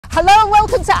Hello and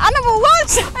welcome to Animal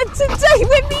Watch, and today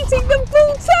we're meeting the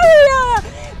Bull Terrier.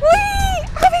 Whee!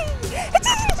 Abby!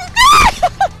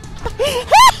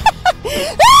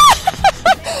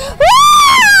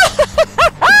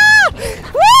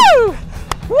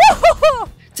 Woo!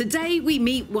 Today we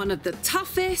meet one of the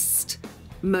toughest,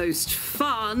 most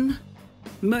fun,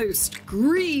 most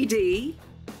greedy,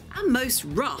 and most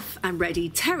rough and ready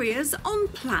terriers on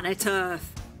planet Earth.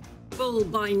 Bull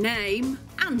by name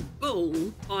and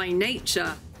bull by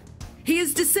nature. He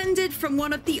is descended from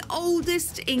one of the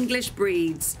oldest English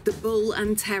breeds, the Bull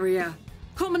and Terrier,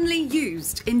 commonly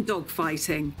used in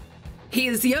dogfighting. He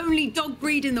is the only dog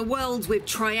breed in the world with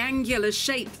triangular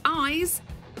shaped eyes,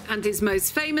 and his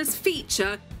most famous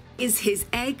feature is his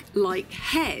egg-like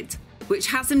head, which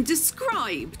has him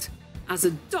described as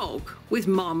a dog with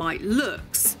Marmite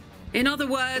looks. In other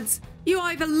words, you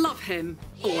either love him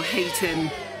or hate him.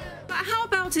 But how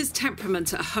about his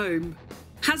temperament at home?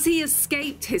 Has he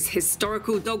escaped his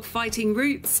historical dogfighting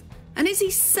roots? And is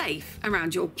he safe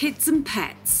around your kids and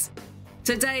pets?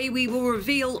 Today we will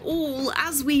reveal all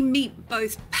as we meet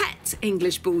both pet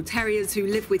English Bull Terriers who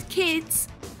live with kids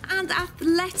and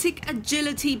athletic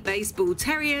agility-based Bull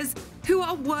Terriers who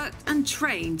are worked and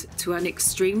trained to an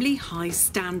extremely high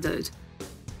standard.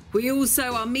 We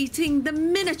also are meeting the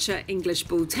miniature English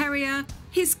Bull Terrier,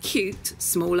 his cute,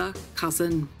 smaller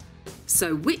cousin.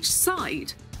 So which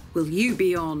side will you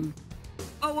be on?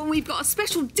 Oh, and we've got a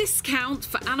special discount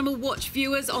for Animal Watch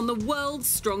viewers on the world's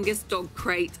strongest dog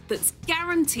crate that's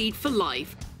guaranteed for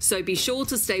life. So be sure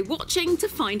to stay watching to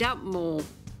find out more.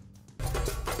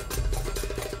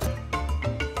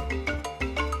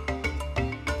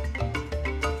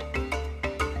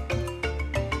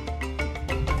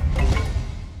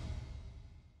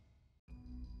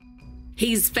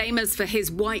 He's famous for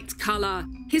his white colour,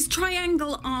 his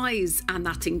triangle eyes, and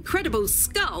that incredible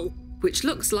skull, which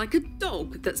looks like a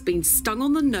dog that's been stung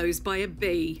on the nose by a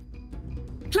bee.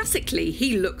 Classically,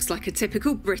 he looks like a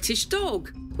typical British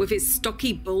dog, with his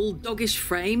stocky bull-doggish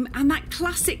frame and that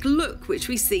classic look which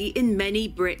we see in many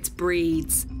Brit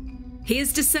breeds. He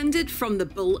is descended from the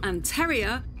Bull and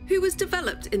Terrier, who was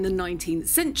developed in the 19th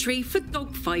century for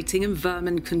dogfighting and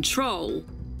vermin control.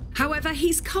 However,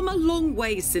 he's come a long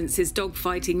way since his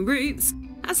dogfighting roots,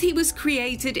 as he was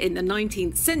created in the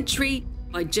 19th century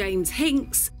by James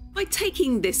Hinks by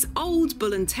taking this old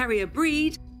Bull and Terrier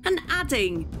breed and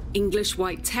adding English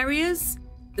White Terriers,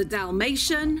 the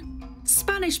Dalmatian,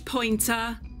 Spanish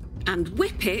Pointer, and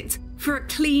Whippet for a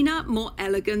cleaner, more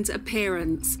elegant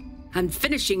appearance, and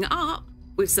finishing up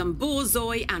with some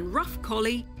Borzoi and Rough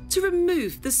Collie to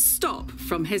remove the stop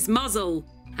from his muzzle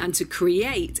and to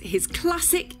create his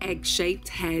classic egg-shaped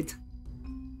head.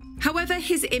 However,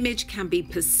 his image can be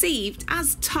perceived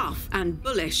as tough and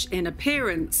bullish in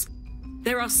appearance.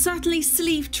 There are certainly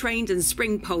sleeve-trained and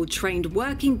spring-pole-trained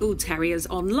working Bull Terriers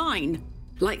online,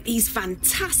 like these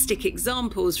fantastic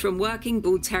examples from Working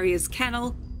Bull Terrier's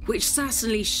kennel, which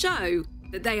certainly show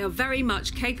that they are very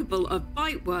much capable of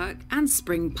bite work and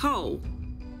spring pole.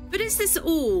 But is this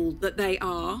all that they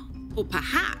are? Or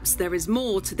perhaps there is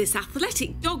more to this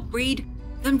athletic dog breed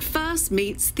than first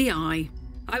meets the eye.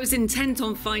 I was intent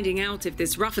on finding out if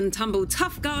this rough and tumble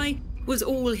tough guy was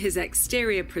all his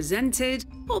exterior presented,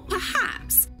 or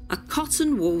perhaps a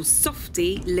cotton wool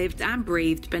softie lived and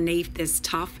breathed beneath this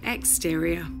tough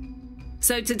exterior.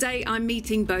 So today I'm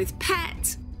meeting both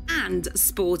pet and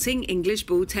sporting English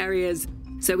Bull Terriers,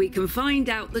 so we can find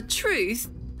out the truth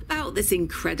about this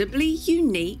incredibly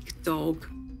unique dog.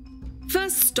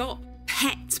 First stop,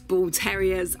 pet Bull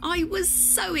Terriers. I was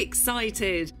so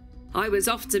excited. I was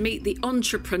off to meet the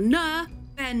entrepreneur,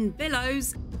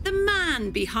 BullyBillows, the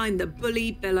man behind the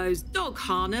BullyBillows dog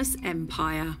harness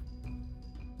empire.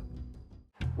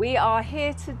 We are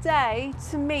here today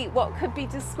to meet what could be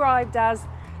described as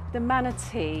the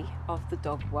manatee of the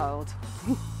dog world.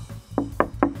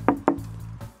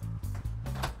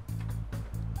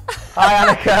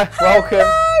 Hi Anneka, welcome.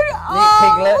 Neat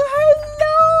piglet.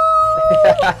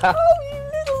 Hello! Oh, you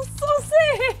little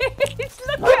sausage!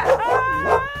 Look at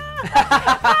her!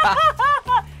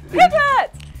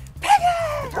 Piglet!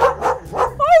 Piglet!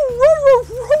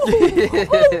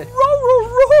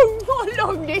 Oh, hello,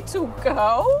 little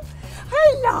girl.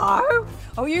 Hello.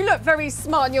 Oh, you look very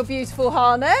smart in your beautiful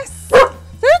harness.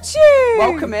 Don't you?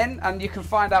 Welcome in, and you can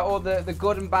find out all the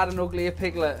good and bad and ugly of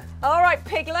Piglet. All right,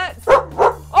 piglets.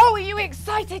 Oh, are you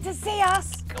excited to see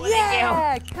us?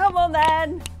 Yeah, come on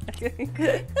then.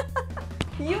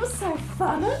 You're so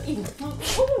fun, aren't you?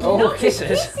 Oh, kisses.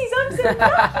 Kisses, I'm so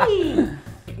happy.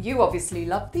 you obviously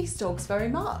love these dogs very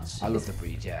much. I love the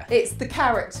breed, yeah. It's the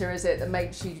character, is it, that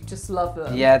makes you just love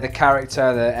them? Yeah, the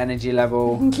character, the energy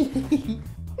level.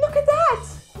 Look at that!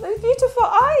 Those beautiful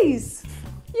eyes.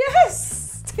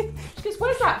 Yes. She goes,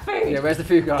 where's that food? Yeah, where's the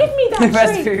food gone? Give me that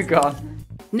Where's treat. the food gone?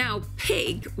 Now,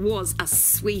 Pig was a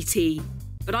sweetie,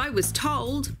 but I was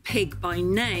told Pig by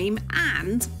name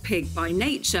and Pig by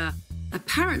nature.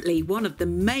 Apparently, one of the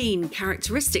main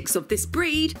characteristics of this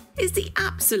breed is the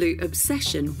absolute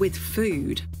obsession with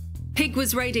food. Pig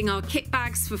was raiding our kit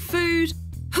bags for food,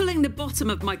 pulling the bottom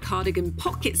of my cardigan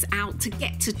pockets out to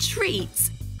get to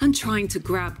treats, and trying to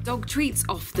grab dog treats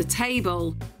off the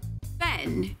table.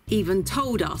 Ben even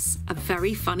told us a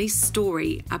very funny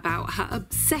story about her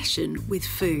obsession with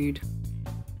food.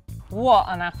 What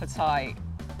an appetite.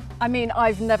 I mean,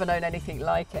 I've never known anything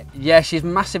like it. Yeah, she's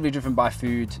massively driven by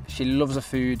food. She loves her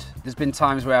food. There's been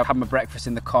times where I've had my breakfast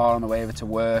in the car on the way over to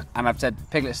work and I've said,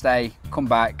 Piglet, stay, come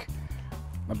back.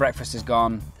 My breakfast is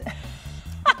gone.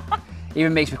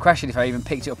 Even makes me question if I even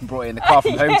picked it up and brought it in the car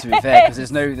from home, to be fair, because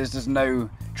there's just no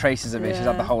traces of it. She's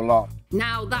had the whole lot.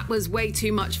 Now, that was way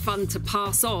too much fun to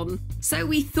pass on, so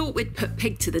we thought we'd put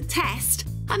Pig to the test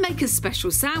and make a special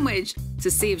sandwich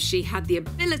to see if she had the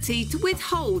ability to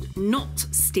withhold not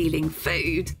stealing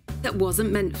food that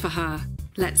wasn't meant for her.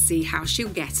 Let's see how she'll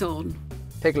get on.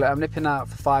 Piglet, I'm nipping out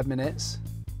for 5 minutes.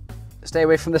 Stay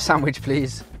away from the sandwich,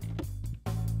 please.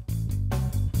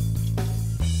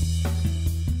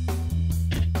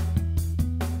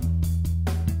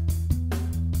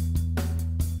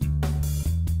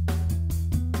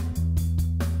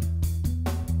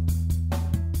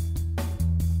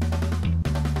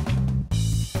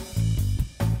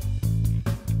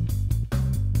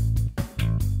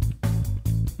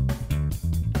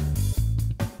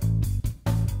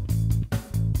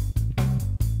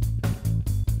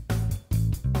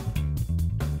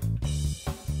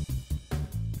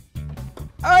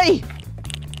 Hey!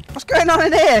 What's going on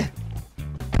in here?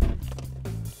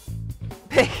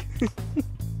 Pig!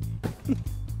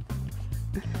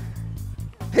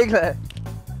 Piglet!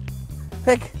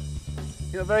 Pig!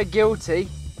 You're very guilty.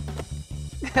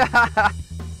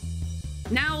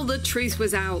 Now the truth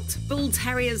was out. Bull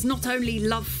Terriers not only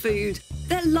love food,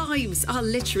 their lives are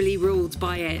literally ruled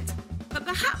by it. But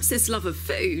perhaps this love of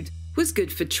food was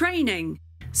good for training.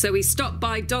 So we stopped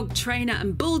by dog trainer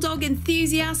and bulldog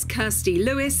enthusiast Kirsty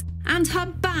Lewis and her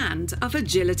band of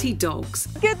agility dogs.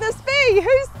 Goodness me,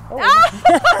 who's...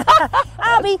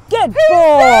 Albie, good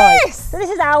boy. This? So this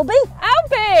is Albie.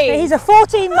 Albie! He's a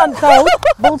 14-month-old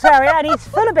Bull Terrier and he's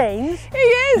full of beans. He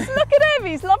is, look at him,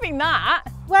 he's loving that.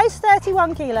 Weighs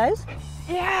 31 kilos,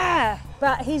 Yeah.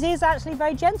 but he is actually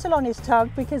very gentle on his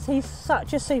tongue because he's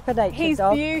such a super-natured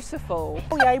dog. He's beautiful.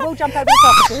 Oh yeah, he will jump over the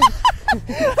top of him.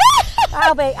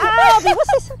 Albie,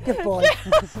 what's this? Good boy.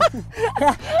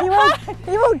 Yeah,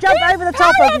 he will jump over the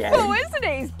top of Colourful, you. isn't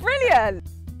he? He's brilliant.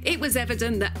 It was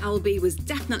evident that Albie was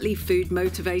definitely food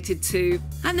motivated too,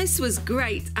 and this was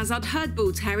great as I'd heard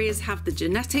Bull Terriers have the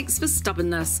genetics for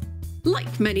stubbornness,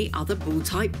 like many other bull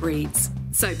type breeds.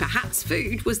 So perhaps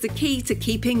food was the key to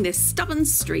keeping this stubborn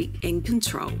streak in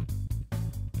control.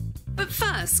 But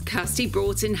first, Kirsty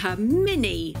brought in her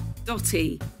mini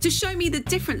Dottie to show me the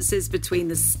differences between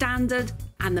the standard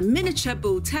and the miniature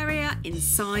Bull Terrier in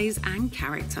size and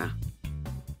character.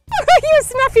 You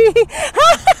snuffy.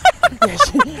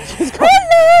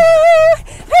 Hello.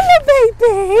 Hello,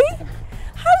 baby.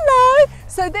 Hello.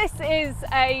 So this is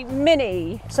a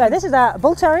mini. So this is a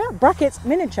Bull Terrier, brackets,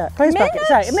 miniature, close brackets.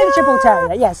 So a Miniature. miniature Bull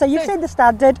Terrier, yeah. So you've seen the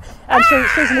standard and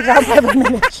she's an example of a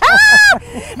miniature.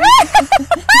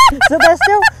 So they're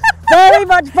still very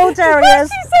much Bull Terriers,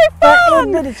 She's so but fun.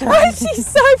 in miniature. Oh, she's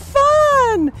so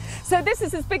fun. So this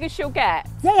is as big as she'll get.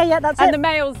 Yeah, that's And it. the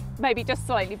male's maybe just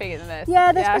slightly bigger than this.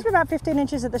 Yeah, they're supposed to be about 15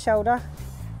 inches at the shoulder.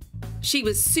 She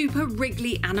was super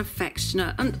wriggly and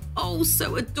affectionate and oh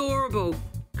so adorable.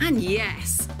 And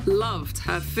yes, loved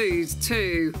her food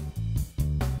too.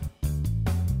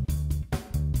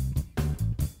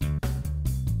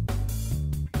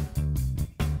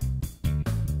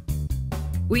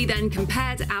 We then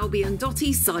compared Albie and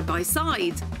Dottie side by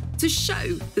side to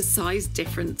show the size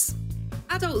difference.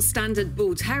 Adult standard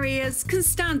Bull Terriers can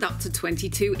stand up to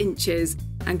 22 inches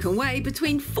and can weigh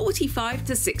between 45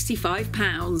 to 65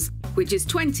 pounds, which is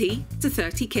 20 to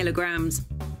 30 kilograms.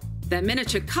 Their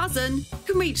miniature cousin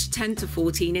can reach 10 to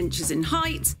 14 inches in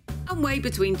height and weigh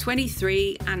between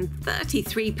 23 and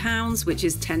 33 pounds, which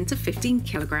is 10 to 15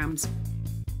 kilograms.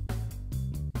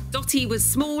 Dottie was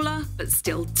smaller but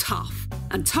still tough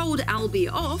and told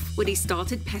Albie off when he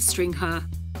started pestering her.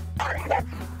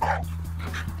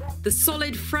 The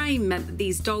solid frame meant that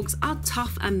these dogs are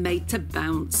tough and made to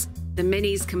bounce. The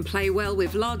minis can play well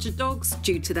with larger dogs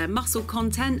due to their muscle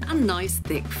content and nice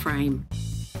thick frame.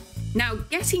 Now,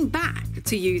 getting back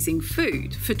to using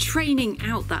food for training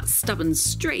out that stubborn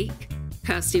streak,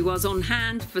 Kirsty was on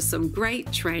hand for some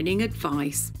great training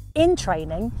advice. In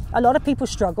training, a lot of people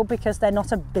struggle because they're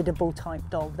not a biddable type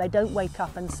dog. They don't wake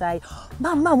up and say,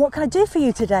 Mum, what can I do for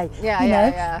you today?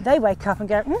 Yeah. They wake up and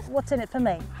go, what's in it for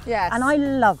me? Yes. And I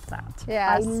love that.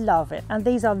 Yes. I love it. And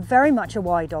these are very much a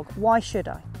why dog. Why should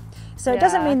I? So it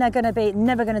doesn't mean they're going to be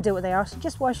never going to do what they are. So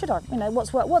just why should I? You know,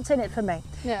 what's in it for me?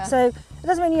 Yeah. So it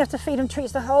doesn't mean you have to feed them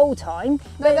treats the whole time.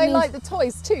 No, they like the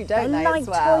toys too, don't they? They like as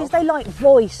well? toys. They like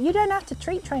voice. You don't have to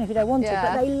treat train if you don't want to,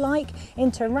 Yeah. but they like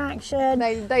interaction.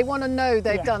 They want to know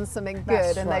they've Yeah. done something good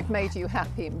That's and right. they've made you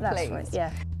happy and That's pleased. right.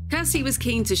 Yeah. Kirsty was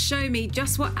keen to show me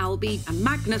just what Albie and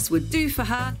Magnus would do for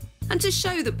her, and to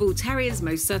show that Bull Terriers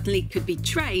most certainly could be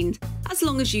trained as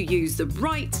long as you use the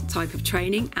right type of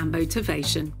training and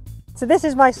motivation. So this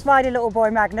is my smiley little boy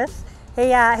Magnus.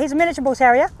 He's a miniature Bull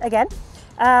Terrier again,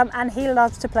 and he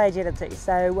loves to play agility.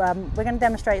 So we're going to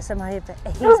demonstrate some of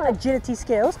his agility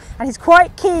skills, and he's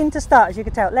quite keen to start, as you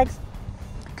can tell. Legs,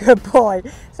 good boy.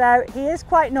 So he is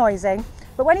quite noisy,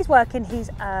 but when he's working, he's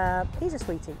a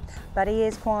sweetie. But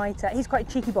he's quite a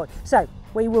cheeky boy. So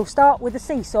we will start with the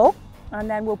seesaw, and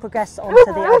then we'll progress on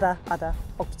to the other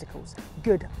obstacles.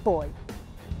 Good boy.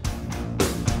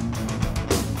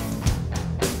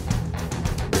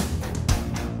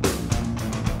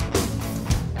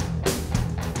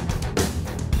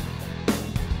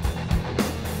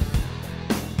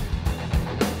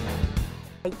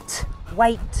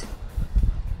 Wait.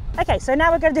 Okay, so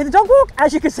now we're going to do the dog walk.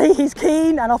 As you can see, he's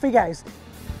keen and off he goes.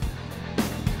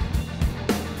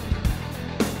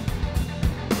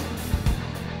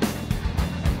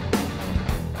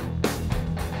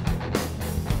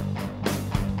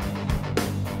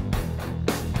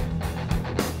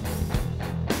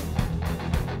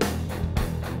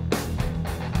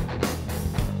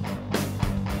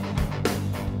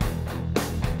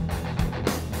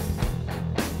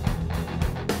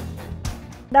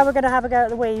 Now we're going to have a go at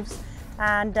the weaves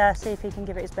and see if he can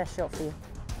give it his best shot for you.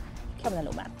 Come on,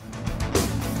 little man.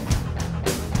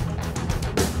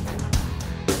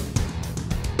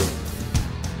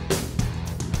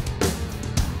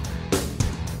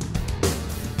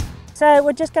 So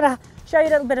we're just going to show you a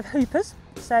little bit of hoopers.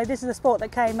 So this is a sport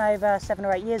that came over 7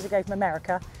 or 8 years ago from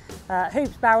America.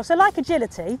 Hoops, barrels, so like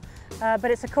agility, but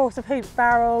it's a course of hoops,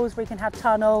 barrels. We can have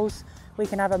tunnels, we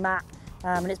can have a mat,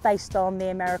 and it's based on the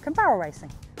American barrel racing.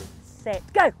 Set,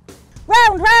 go!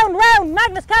 Round, round, round!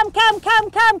 Magnus, come!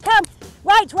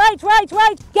 Right, go!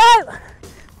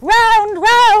 Round,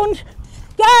 round!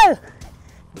 Go!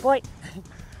 Boy.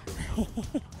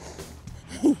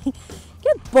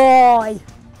 Good boy!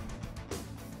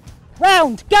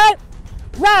 Round, go!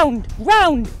 Round!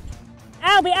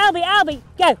 Albie,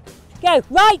 go!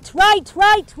 Right!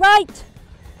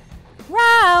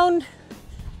 Round!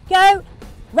 Go!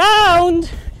 Round!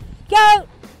 Go!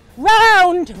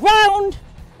 Round!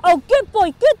 Oh, good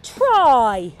boy, good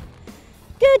try!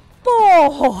 Good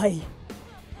boy!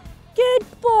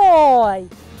 Good boy!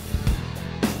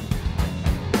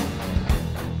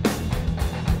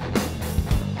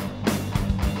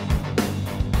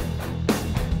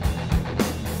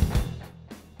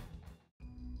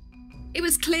 It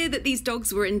was clear that these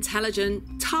dogs were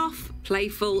intelligent, tough,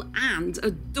 playful, and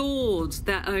adored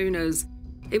their owners.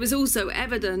 It was also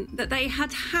evident that they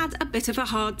had had a bit of a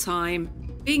hard time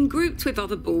being grouped with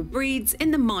other bull breeds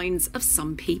in the minds of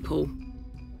some people.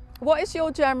 What is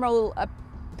your general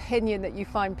opinion that you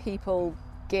find people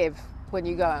give when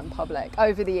you go out in public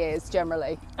over the years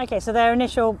generally? Okay, so their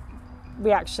initial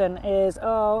reaction is,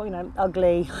 oh, you know,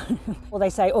 ugly, or they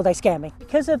say, oh, they scare me.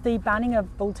 Because of the banning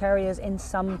of Bull Terriers in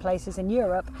some places in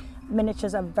Europe,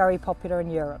 miniatures are very popular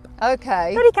in Europe.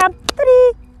 Okay.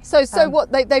 So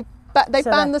what they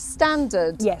banned the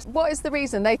standard? Yes. What is the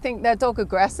reason? They think their dog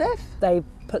aggressive? They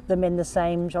put them in the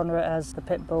same genre as the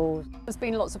pit bulls. There's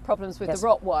been lots of problems with Yes. the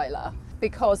Rottweiler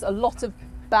because a lot of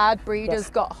bad breeders Yes.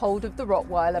 got hold of the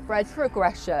Rottweiler, bred for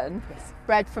aggression, Yes.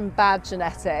 bred from bad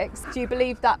genetics. Do you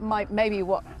believe that might maybe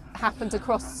what happened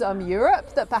across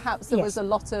Europe, that perhaps there Yes. was a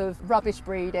lot of rubbish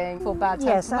breeding for bad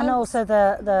Yes, and temperaments? also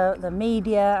the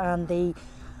media and the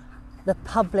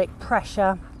public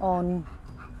pressure on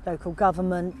local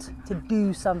government to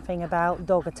do something about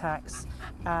dog attacks.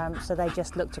 So they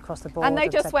just looked across the board. And they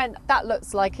just said, went, that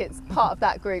looks like it's part of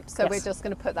that group, so Yes. we're just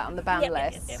going to put that on the ban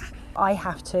list. I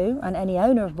have to, and any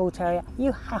owner of Bull Terrier,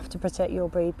 you have to protect your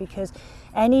breed, because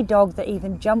any dog that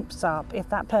even jumps up, if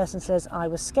that person says, I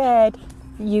was scared,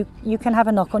 you can have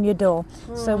a knock on your door.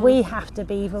 So we have to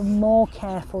be even more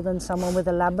careful than someone with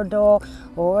a Labrador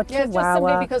or a Chihuahua. Just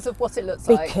simply because of what it looks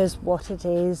like. Because what it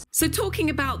is. So talking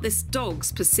about this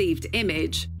dog's perceived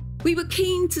image, we were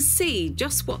keen to see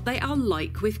just what they are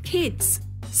like with kids.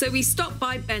 So we stopped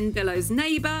by BullyBillows'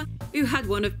 neighbour, who had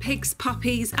one of Pig's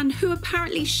puppies and who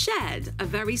apparently shared a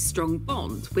very strong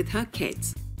bond with her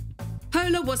kids.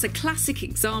 Polar was a classic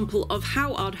example of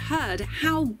how I'd heard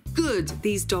how good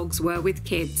these dogs were with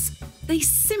kids. They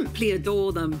simply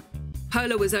adore them.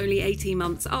 Polar was only 18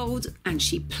 months old and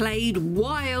she played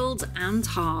wild and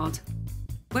hard.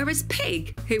 Whereas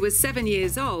Pig, who was 7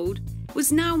 years old,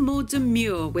 was now more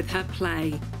demure with her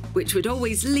play, which would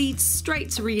always lead straight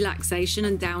to relaxation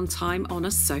and downtime on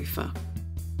a sofa.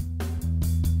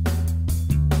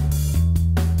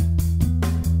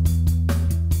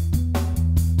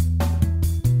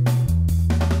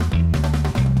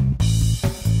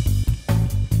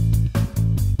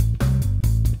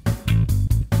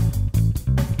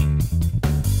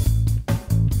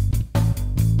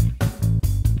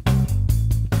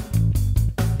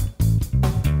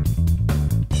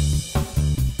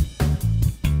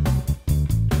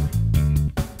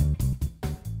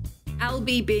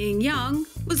 Albie, being young,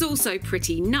 was also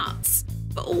pretty nuts,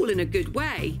 but all in a good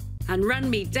way, and ran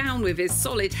me down with his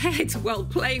solid head while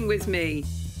playing with me.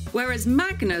 Whereas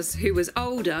Magnus, who was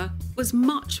older, was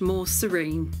much more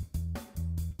serene.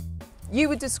 You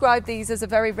would describe these as a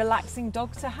very relaxing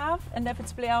dog to have,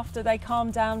 inevitably after they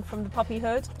calm down from the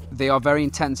puppyhood? They are very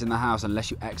intense in the house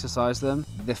unless you exercise them.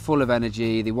 They're full of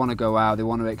energy, they want to go out, they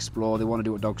want to explore, they want to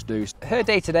do what dogs do. Her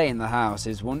day-to-day in the house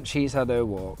is once she's had her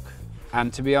walk,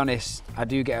 and to be honest, I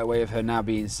do get away with her now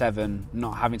being 7,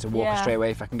 not having to walk her straight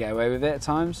away if I can get away with it at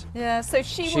times. Yeah, so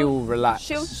she'll relax.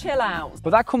 She'll chill out.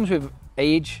 But that comes with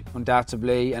age,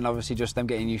 undoubtedly, and obviously just them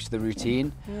getting used to the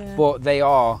routine. But they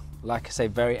are, like I say,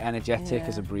 very energetic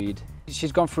as a breed.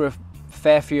 She's gone through a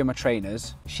fair few of my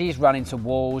trainers. She's run into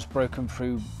walls, broken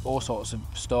through all sorts of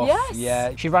stuff. Yes.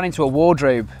 Yeah, she ran into a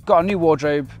wardrobe, got a new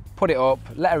wardrobe, put it up,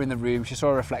 let her in the room, she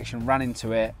saw a reflection, ran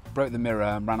into it, broke the mirror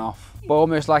and ran off. But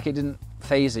almost like it didn't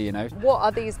faze her, you know. What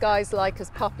are these guys like as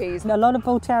puppies? A lot of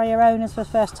Bull Terrier owners for the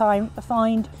first time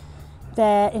find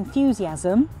their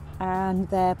enthusiasm and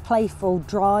their playful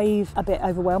drive a bit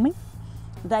overwhelming.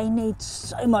 They need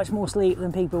so much more sleep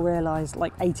than people realise,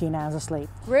 like 18 hours of sleep.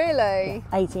 Really?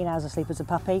 18 hours of sleep as a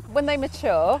puppy. When they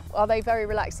mature, are they very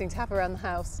relaxing to have around the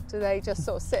house? Do they just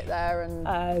sort of sit there and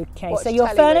Okay, watch so your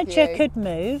telly with furniture you? could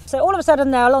move. So all of a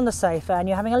sudden they're on the sofa and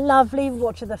you're having a lovely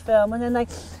watch of the film, and then they're like,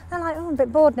 oh, I'm a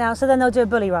bit bored now, so then they'll do a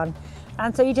bully run.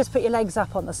 And so you just put your legs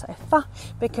up on the sofa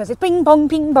because it's bing bong,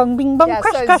 bing bong, Yeah,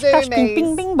 crash, so crash, crash, bing, zoomies.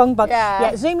 bing, bing, bong, bong.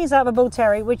 Yeah. Zoomies out of a Bull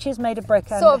Terrier, which is made of brick.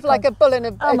 Sort of like a bull in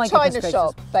a my china goodness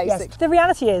shop, gracious. basically. Yes. The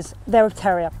reality is they're a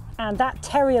terrier, and that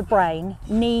terrier brain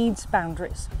needs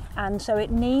boundaries. And so it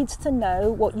needs to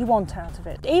know what you want out of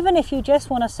it. Even if you just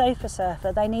want a sofa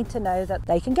surfer, they need to know that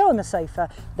they can go on the sofa.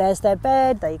 There's their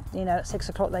bed, they, at 6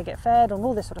 o'clock they get fed and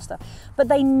all this sort of stuff. But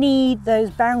they need those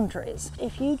boundaries.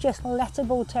 If you just let a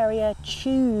Bull Terrier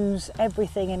choose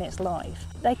everything in its life,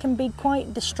 they can be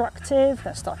quite destructive.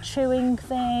 They'll start chewing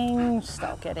things,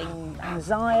 start getting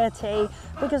anxiety,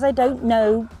 because they don't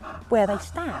know where they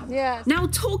stand. Yeah. Now,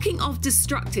 talking of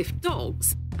destructive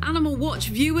dogs, Animal Watch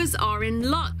viewers are in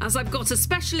luck, as I've got a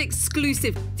special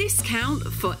exclusive discount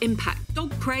for Impact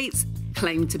dog crates,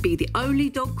 claimed to be the only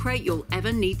dog crate you'll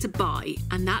ever need to buy,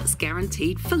 and that's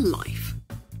guaranteed for life.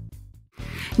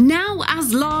 Now,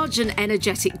 as large and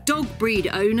energetic dog breed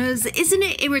owners, isn't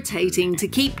it irritating to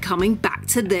keep coming back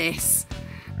to this?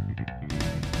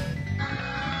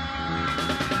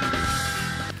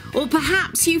 Or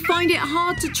perhaps you find it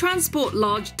hard to transport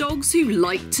large dogs who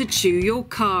like to chew your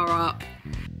car up.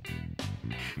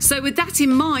 So with that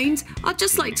in mind, I'd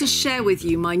just like to share with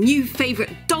you my new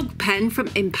favourite dog pen from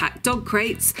Impact Dog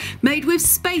Crates, made with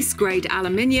space grade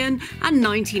aluminium and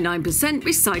 99%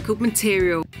 recycled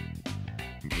material.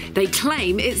 They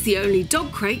claim it's the only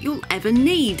dog crate you'll ever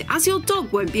need, as your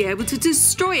dog won't be able to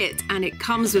destroy it, and it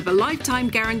comes with a lifetime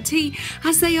guarantee,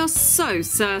 as they are so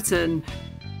certain.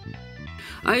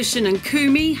 Ocean and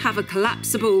Kumi have a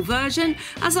collapsible version,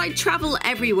 as I travel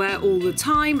everywhere all the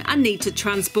time and need to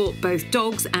transport both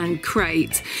dogs and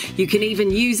crate. You can even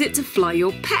use it to fly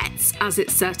your pets, as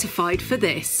it's certified for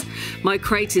this. My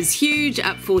crate is huge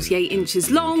at 48 inches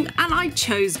long, and I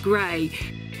chose grey.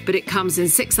 but it comes in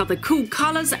 6 other cool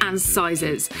colours and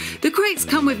sizes. The crates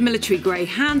come with military grey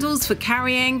handles for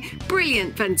carrying,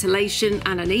 brilliant ventilation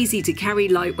and an easy to carry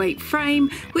lightweight frame,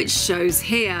 which shows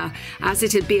here, as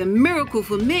it'd be a miracle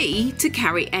for me to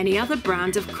carry any other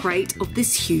brand of crate of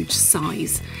this huge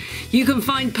size. You can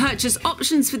find purchase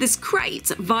options for this crate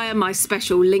via my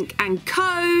special link and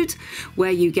code,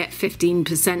 where you get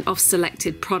 15% off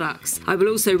selected products. I will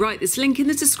also write this link in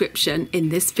the description in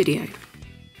this video.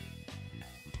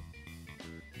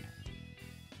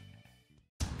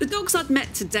 The dogs I'd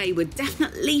met today were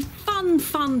definitely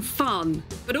fun,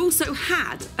 but also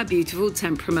had a beautiful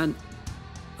temperament.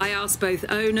 I asked both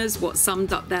owners what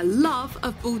summed up their love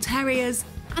of Bull Terriers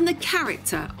and the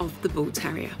character of the Bull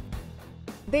Terrier.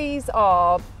 These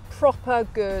are proper,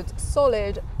 good,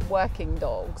 solid working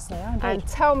dogs. Yeah, indeed. And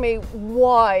tell me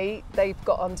why they've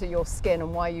got under your skin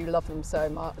and why you love them so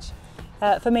much.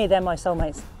 For me, they're my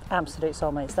soulmates, absolute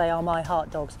soulmates. They are my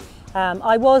heart dogs.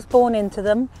 I was born into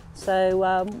them,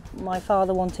 so my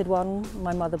father wanted one,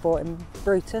 my mother bought him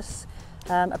Brutus.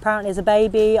 Apparently as a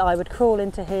baby I would crawl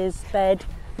into his bed,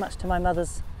 much to my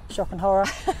mother's shock and horror,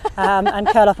 and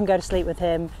curl up and go to sleep with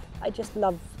him. I just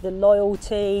love the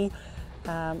loyalty,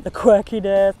 the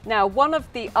quirkiness. Now, one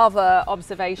of the other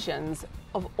observations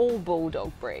of all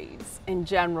bulldog breeds in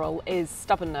general is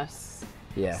stubbornness.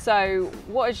 Yeah. So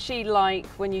what is she like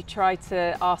when you try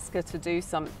to ask her to do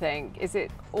something? Is it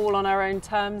all on her own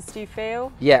terms, do you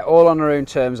feel? Yeah, all on her own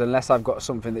terms, unless I've got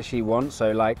something that she wants.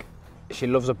 So like, she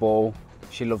loves a ball,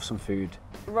 she loves some food.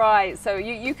 Right, so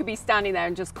you could be standing there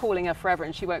and just calling her forever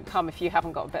and she won't come if you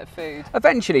haven't got a bit of food.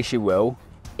 Eventually she will.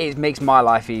 It makes my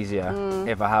life easier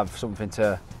if I have something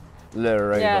to lure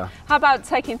her over. How about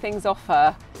taking things off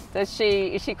her? Is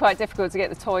she quite difficult to get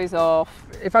the toys off?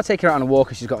 If I take her out on a walk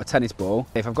and she's got a tennis ball,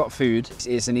 if I've got food,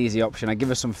 it's an easy option. I give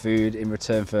her some food in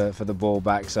return for the ball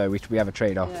back, so we have a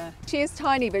trade-off. Yeah. She is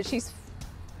tiny, but she's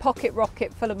pocket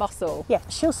rocket full of muscle. Yeah,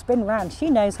 she'll spin round.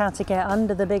 She knows how to get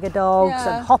under the bigger dogs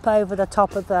and hop over the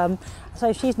top of them.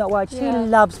 So she's not worried. She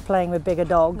loves playing with bigger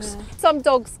dogs. Yeah. Some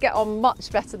dogs get on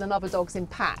much better than other dogs in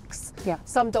packs. Yeah.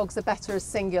 Some dogs are better as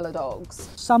singular dogs.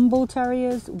 Some Bull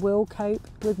Terriers will cope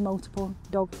with multiple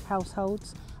dog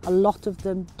households. A lot of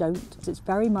them don't. It's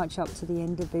very much up to the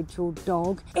individual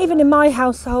dog. Even in my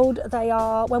household, they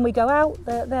are, when we go out,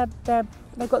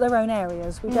 they've got their own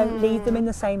areas. We don't leave them in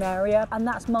the same area, and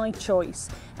that's my choice.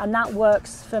 And that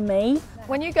works for me.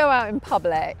 When you go out in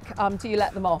public, do you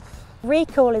let them off?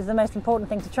 Recall is the most important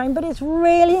thing to train, but it's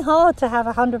really hard to have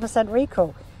 100%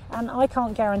 recall, and I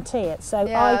can't guarantee it. So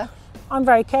I'm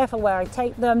very careful where I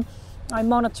take them. I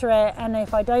monitor it, and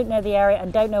if I don't know the area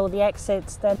and don't know all the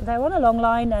exits, then they're on a long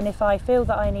line, and if I feel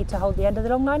that I need to hold the end of the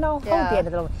long line, I'll hold the end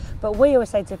of the long line. But we always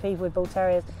say to people with Bull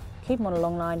Terriers, keep them on a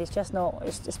long line. It's just not,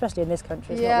 especially in this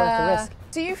country, it's not worth the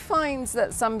risk. Do you find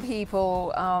that some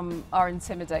people are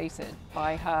intimidated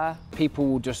by her? People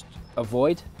will just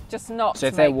avoid. Just not. So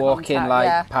if they're walking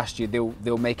contact, past you,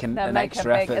 they'll make an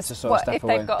extra effort to sort of step if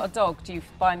away. If they've got a dog, do you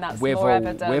find that's with more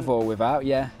evident? With or without,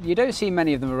 yeah. You don't see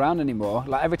many of them around anymore.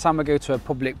 Like every time I go to a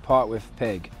public park with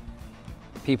Pig,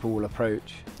 people will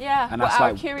approach. Yeah, and that's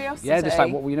out of curiosity. Yeah, just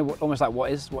like almost like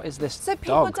what is this? So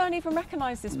people dog? don't even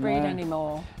recognise this breed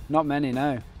anymore. Not many,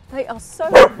 no. They are so.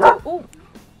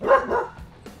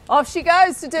 Off she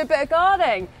goes to do a bit of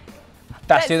guarding.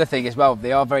 That's the other thing as well.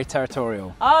 They are very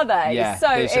territorial. Are they? Yeah. So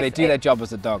they do their job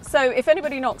as a dog. So if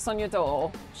anybody knocks on your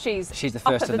door, she's the first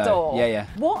up to at the know. door. Yeah.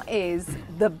 What is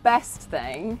the best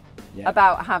thing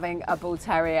about having a Bull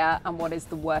Terrier, and what is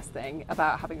the worst thing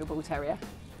about having a Bull Terrier?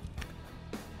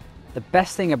 The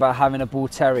best thing about having a Bull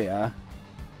Terrier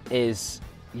is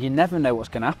you never know what's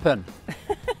going to happen.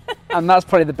 And that's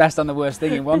probably the best and the worst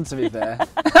thing in one, to be fair.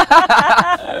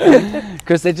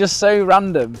 Because they're just so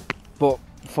random, but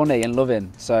funny and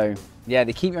loving. So yeah,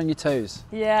 they keep you on your toes.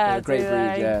 Yeah, they're a great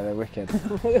breed. Yeah, they're wicked.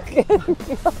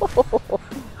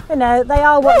 You know, they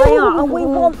are what they are, and we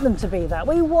want them to be that.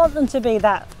 We want them to be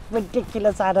that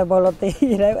ridiculous animal of the,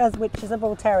 which is a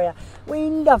Bull Terrier. We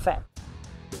love it.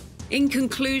 In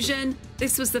conclusion,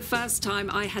 this was the first time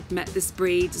I had met this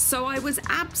breed, so I was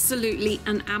absolutely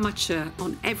an amateur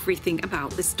on everything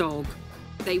about this dog.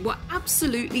 They were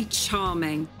absolutely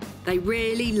charming. They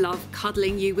really love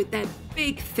cuddling you with their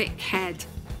big, thick head,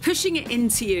 pushing it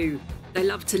into you. They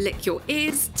love to lick your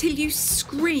ears till you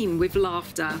scream with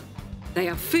laughter. They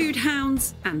are food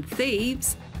hounds and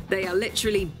thieves. They are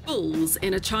literally bulls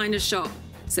in a china shop.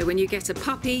 So when you get a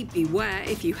puppy, beware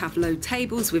if you have low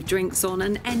tables with drinks on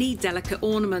and any delicate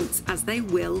ornaments, as they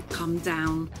will come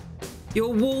down.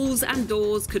 Your walls and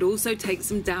doors could also take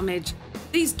some damage.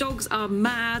 These dogs are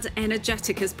mad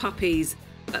energetic as puppies.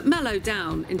 but mellow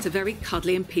down into very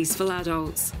cuddly and peaceful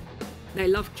adults. They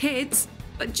love kids,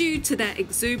 but due to their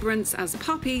exuberance as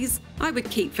puppies, I would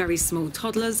keep very small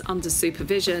toddlers under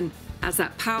supervision, as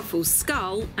that powerful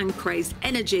skull and crazed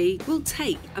energy will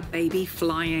take a baby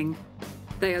flying.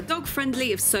 They are dog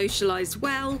friendly if socialised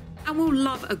well, and will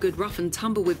love a good rough and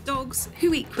tumble with dogs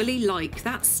who equally like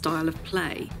that style of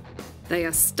play. They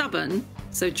are stubborn,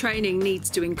 so training needs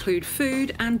to include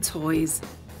food and toys.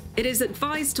 It is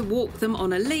advised to walk them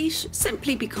on a leash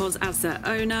simply because as their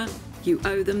owner, you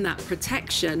owe them that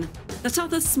protection that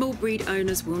other small breed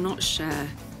owners will not share.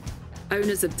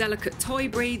 Owners of delicate toy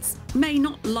breeds may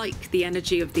not like the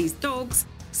energy of these dogs,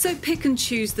 so pick and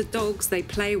choose the dogs they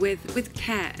play with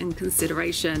care and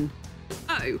consideration.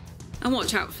 Oh, and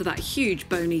watch out for that huge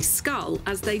bony skull,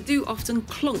 as they do often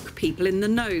clonk people in the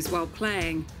nose while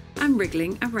playing and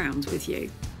wriggling around with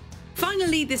you.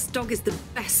 Finally, this dog is the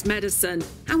best medicine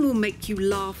and will make you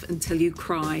laugh until you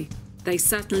cry. They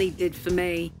certainly did for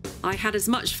me. I had as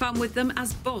much fun with them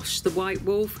as Bosch, the white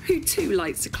wolf, who too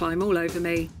likes to climb all over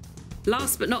me.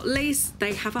 Last but not least,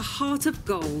 they have a heart of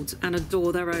gold and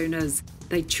adore their owners.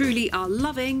 They truly are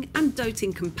loving and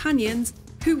doting companions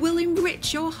who will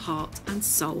enrich your heart and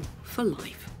soul for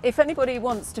life. If anybody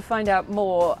wants to find out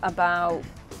more about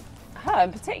her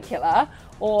in particular,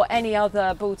 or any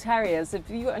other Bull Terriers, have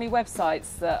you got any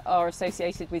websites that are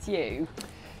associated with you?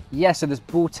 Yeah, so there's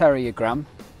Bull Terriergram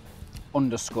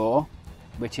 _,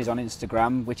 which is on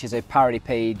Instagram, which is a parody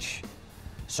page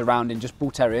surrounding just Bull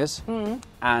Terriers,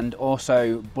 and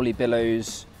also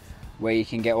BullyBillows, where you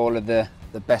can get all of the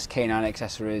best canine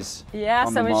accessories. Yeah,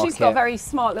 on so the and she's got a market. very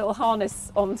smart little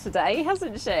harness on today,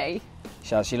 hasn't she?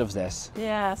 She loves this.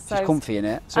 Yeah, so She's comfy in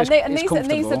it. So and, it's these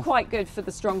comfortable. are quite good for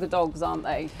the stronger dogs, aren't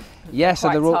they? Yeah, so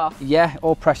quite they're all tough.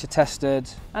 all pressure tested.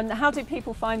 And how do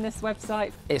people find this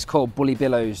website? It's called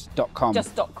BullyBillows.com.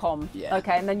 Just .com. Yeah.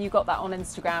 Okay, and then you got that on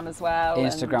Instagram as well.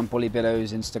 Instagram,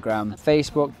 BullyBillows, Instagram,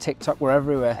 Facebook, TikTok, we're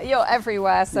everywhere. You're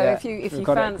everywhere, so Yeah, if you we've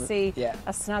got it. fancy Yeah.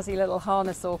 a snazzy little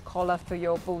harness or collar for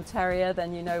your Bull Terrier,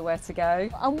 then you know where to go.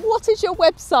 And what is your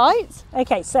website?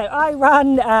 Okay, so I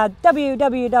run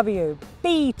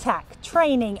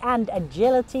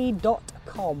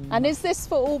www.btactrainingandagility.com. And is this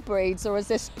for all breeds, or is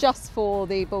this just for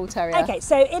the Bull Terrier? Okay,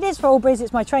 so it is for all breeds,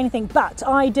 it's my training thing, but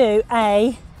I do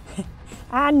a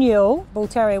annual Bull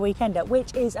Terrier weekender,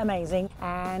 which is amazing,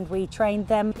 and we train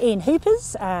them in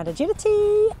hoopers and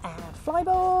agility and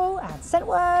flyball and scent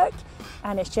work,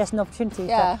 and it's just an opportunity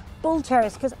Yeah. for Bull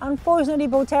Terriers, because unfortunately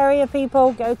Bull Terrier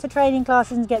people go to training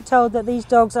classes and get told that these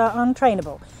dogs are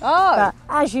untrainable. Oh. But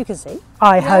as you can see,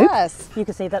 I hope Yes. you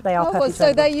can see that they are Oh, perfectly well,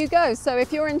 so there trainable. you go. So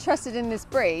if you're interested in this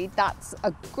breed, that's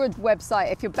a good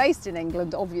website. If you're based in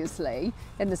England, obviously,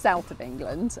 in the south of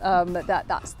England,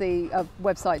 that's the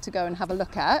website to go and have a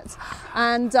look at.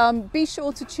 And be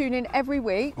sure to tune in every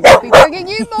week. We'll be bringing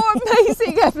you more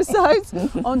amazing episodes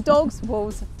on dogs,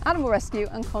 wolves, animal rescue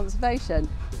and conservation.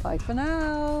 Bye for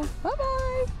now.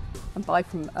 Bye-bye. And bye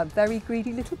from a very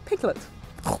greedy little piglet.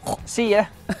 See ya.